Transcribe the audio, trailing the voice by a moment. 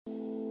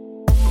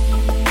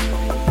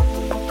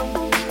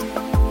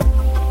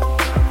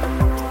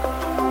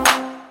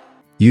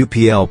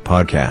UPL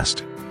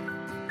Podcast.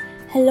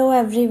 Hello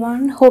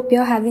everyone, hope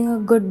you're having a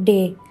good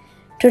day.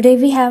 Today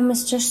we have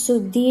Mr.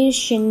 Sudhir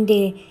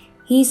Shinde.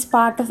 He's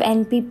part of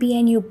NPP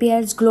and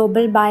UPL's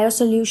Global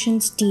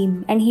Biosolutions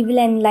team and he will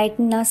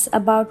enlighten us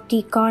about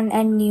TCON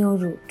and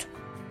NeoRoot.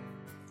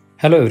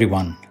 Hello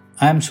everyone,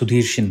 I am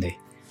Sudhir Shinde,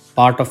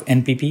 part of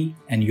NPP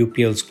and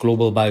UPL's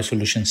Global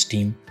Biosolutions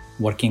team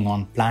working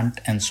on plant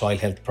and soil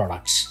health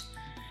products.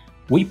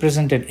 We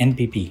presented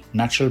NPP,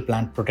 Natural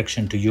Plant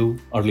Protection, to you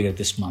earlier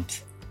this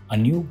month, a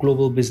new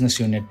global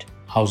business unit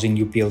housing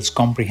UPL's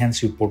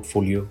comprehensive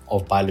portfolio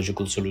of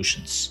biological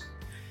solutions.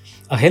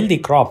 A healthy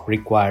crop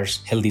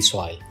requires healthy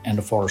soil,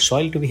 and for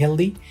soil to be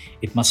healthy,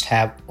 it must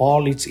have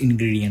all its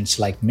ingredients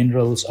like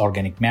minerals,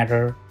 organic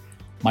matter,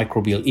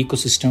 microbial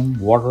ecosystem,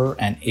 water,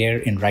 and air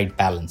in right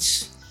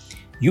balance.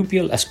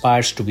 UPL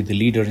aspires to be the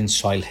leader in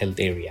soil health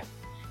area.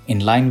 In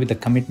line with the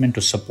commitment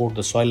to support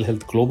the soil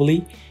health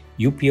globally,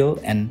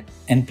 UPL and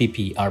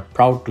NPP are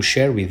proud to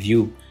share with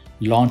you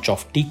launch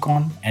of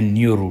TCON and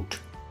NeoRoot,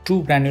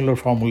 two granular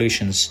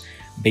formulations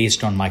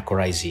based on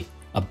mycorrhizae,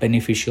 a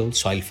beneficial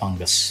soil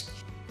fungus.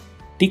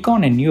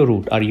 TCON and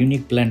NeoRoot are a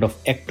unique blend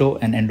of ecto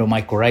and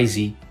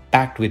endomycorrhizae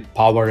packed with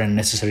power and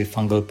necessary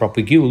fungal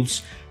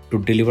propagules to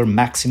deliver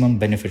maximum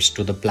benefits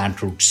to the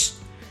plant roots.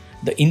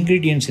 The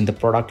ingredients in the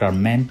product are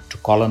meant to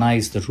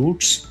colonize the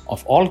roots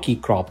of all key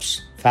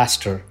crops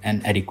faster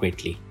and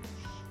adequately.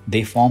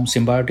 They form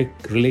symbiotic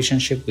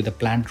relationship with the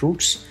plant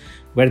roots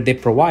where they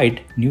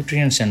provide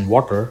nutrients and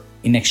water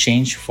in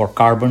exchange for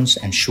carbons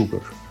and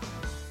sugar.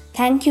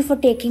 Thank you for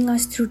taking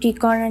us through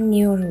TCON and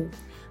NeoRoot.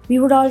 We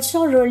would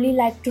also really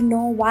like to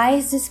know, why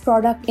is this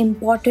product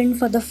important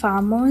for the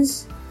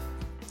farmers?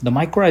 The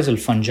mycorrhizal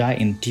fungi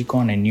in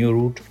TCON and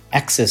NeoRoot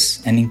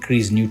access and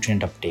increase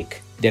nutrient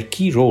uptake. Their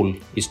key role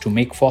is to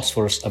make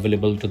phosphorus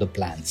available to the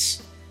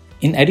plants.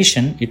 In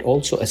addition, it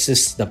also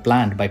assists the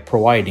plant by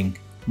providing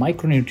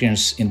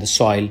micronutrients in the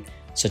soil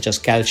such as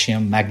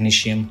calcium,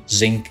 magnesium,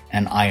 zinc,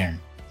 and iron.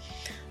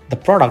 The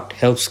product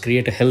helps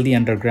create a healthy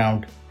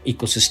underground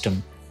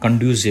ecosystem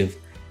conducive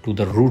to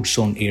the root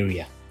zone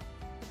area.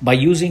 By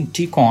using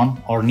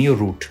TCON or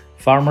NeoRoot,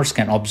 farmers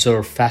can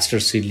observe faster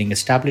seedling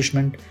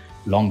establishment,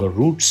 longer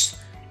roots,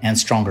 and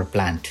stronger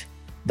plant.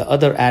 The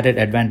other added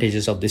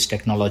advantages of this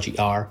technology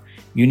are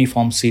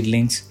uniform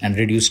seedlings and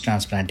reduced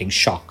transplanting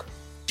shock.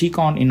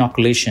 TCON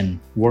inoculation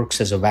works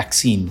as a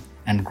vaccine,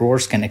 and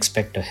growers can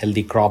expect a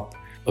healthy crop,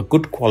 a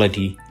good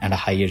quality, and a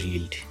higher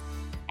yield.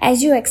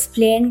 As you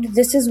explained,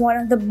 this is one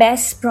of the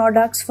best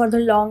products for the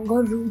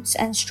longer roots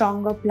and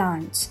stronger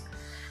plants.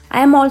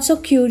 I am also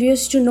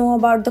curious to know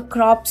about the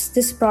crops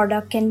this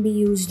product can be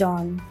used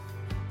on.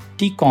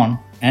 TCON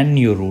and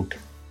NeoRoot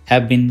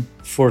have been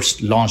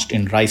first launched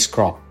in rice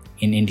crop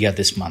in India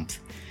this month.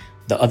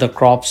 The other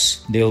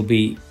crops they will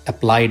be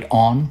applied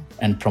on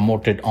and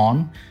promoted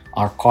on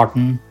are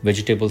cotton,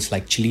 vegetables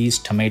like chilies,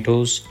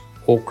 tomatoes,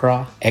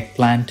 okra,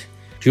 eggplant,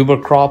 tuber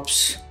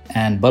crops,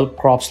 and bulb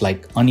crops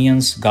like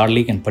onions,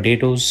 garlic, and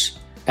potatoes.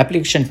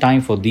 Application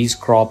time for these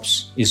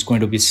crops is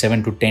going to be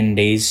 7 to 10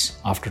 days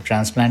after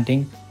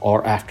transplanting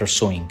or after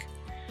sowing.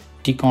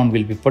 TCON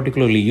will be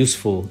particularly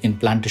useful in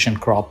plantation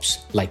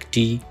crops like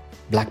tea,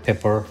 black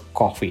pepper,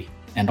 coffee,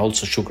 and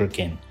also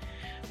sugarcane,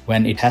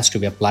 when it has to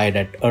be applied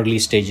at early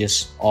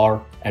stages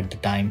or at the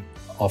time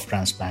of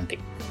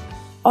transplanting.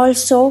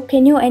 Also,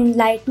 can you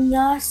enlighten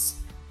us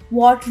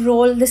what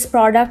role this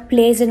product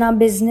plays in our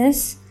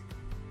business?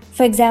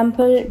 For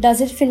example,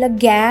 does it fill a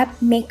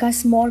gap, make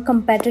us more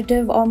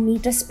competitive, or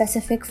meet a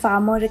specific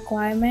farmer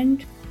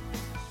requirement?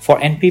 For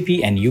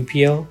NPP and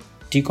UPL,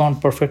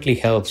 TCON perfectly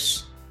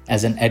helps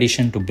as an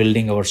addition to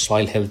building our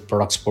soil health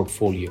products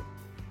portfolio.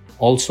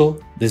 Also,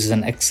 this is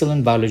an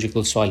excellent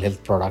biological soil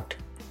health product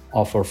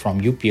offer from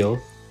UPL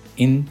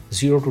in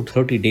 0 to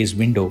 30 days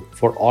window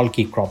for all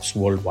key crops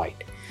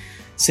worldwide.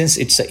 Since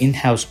it's an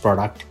in-house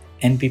product,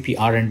 NPP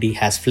R&D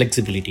has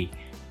flexibility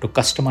to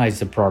customize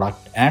the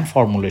product and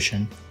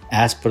formulation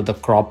as per the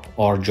crop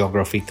or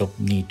geographical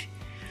need.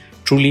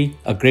 Truly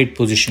a great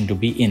position to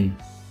be in.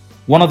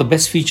 One of the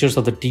best features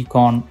of the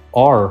TCON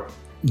or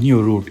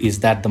NeoRoot is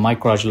that the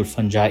mycorrhizal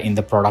fungi in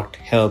the product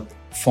help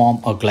form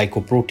a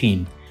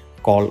glycoprotein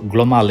called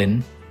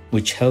glomalin,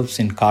 which helps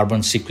in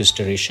carbon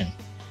sequestration.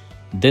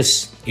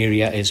 This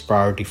area is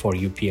priority for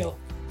UPL.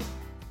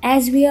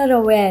 As we are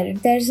aware,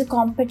 there is a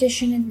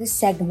competition in this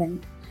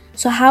segment.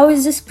 So how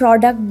is this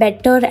product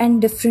better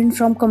and different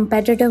from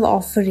competitive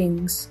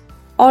offerings?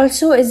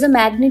 Also, is the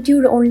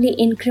magnitude only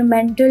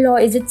incremental or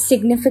is it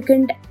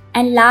significant?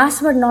 And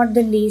last but not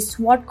the least,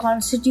 what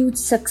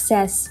constitutes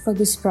success for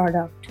this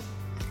product?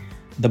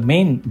 The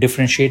main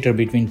differentiator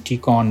between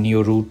TCON,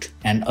 NeoRoot,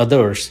 and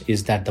others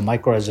is that the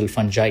mycorrhizal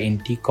fungi in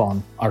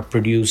TCON are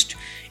produced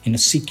in a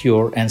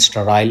secure and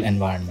sterile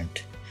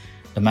environment.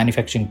 The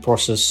manufacturing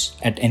process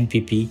at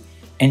NPP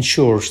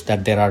ensures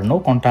that there are no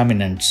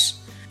contaminants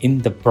in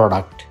the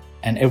product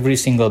and every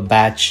single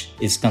batch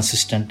is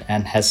consistent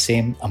and has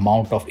same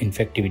amount of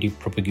infectivity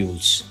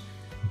propagules.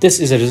 This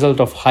is a result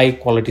of high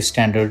quality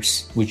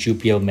standards which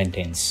UPL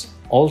maintains.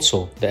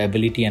 Also, the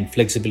ability and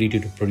flexibility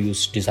to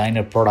produce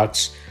designer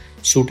products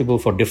suitable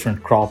for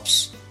different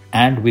crops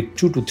and with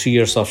 2 to 3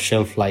 years of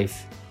shelf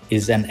life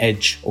is an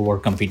edge over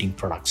competing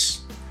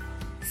products.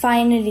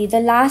 Finally, the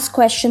last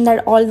question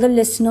that all the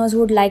listeners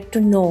would like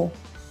to know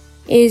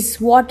is,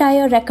 what are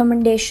your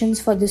recommendations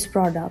for this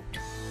product?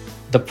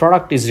 The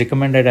product is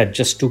recommended at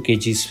just 2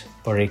 kgs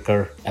per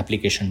acre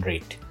application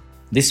rate.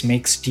 This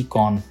makes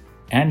T-Con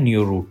and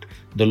NeoRoot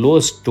the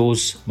lowest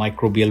dose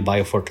microbial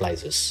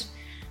biofertilizers.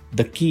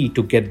 The key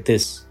to get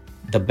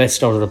the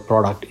best out of the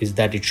product is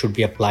that it should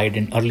be applied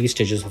in early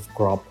stages of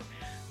crop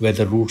where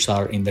the roots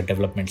are in the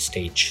development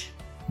stage.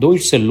 Though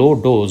it's a low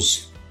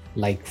dose,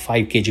 like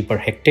 5 kg per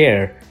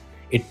hectare,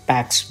 it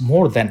packs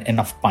more than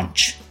enough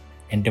punch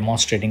in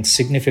demonstrating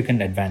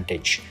significant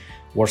advantage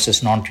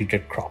versus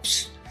non-treated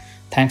crops,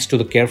 thanks to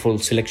the careful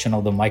selection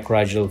of the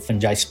mycorrhizal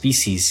fungi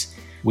species,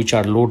 which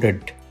are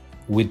loaded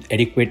with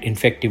adequate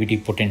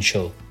infectivity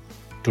potential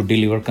to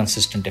deliver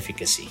consistent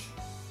efficacy.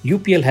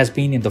 UPL has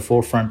been in the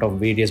forefront of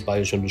various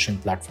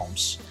biosolution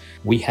platforms.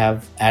 We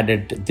have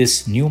added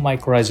this new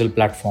mycorrhizal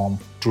platform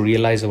to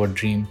realize our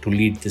dream to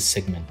lead this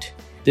segment.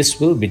 This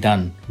will be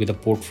done with a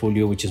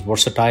portfolio which is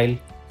versatile,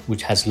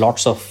 which has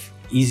lots of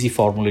easy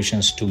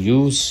formulations to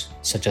use,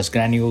 such as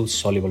granules,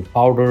 soluble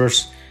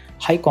powders,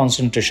 high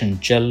concentration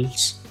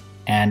gels,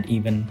 and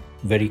even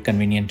very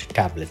convenient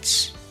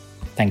tablets.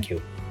 Thank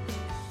you.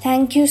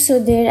 Thank you,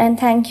 Sudhir, and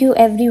thank you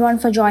everyone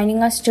for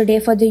joining us today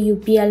for the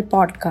UPL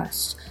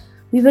podcast.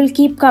 We will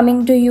keep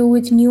coming to you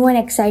with new and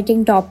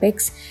exciting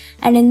topics,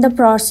 and in the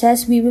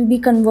process, we will be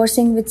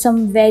conversing with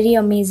some very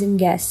amazing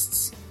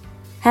guests.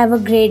 Have a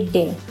great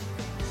day.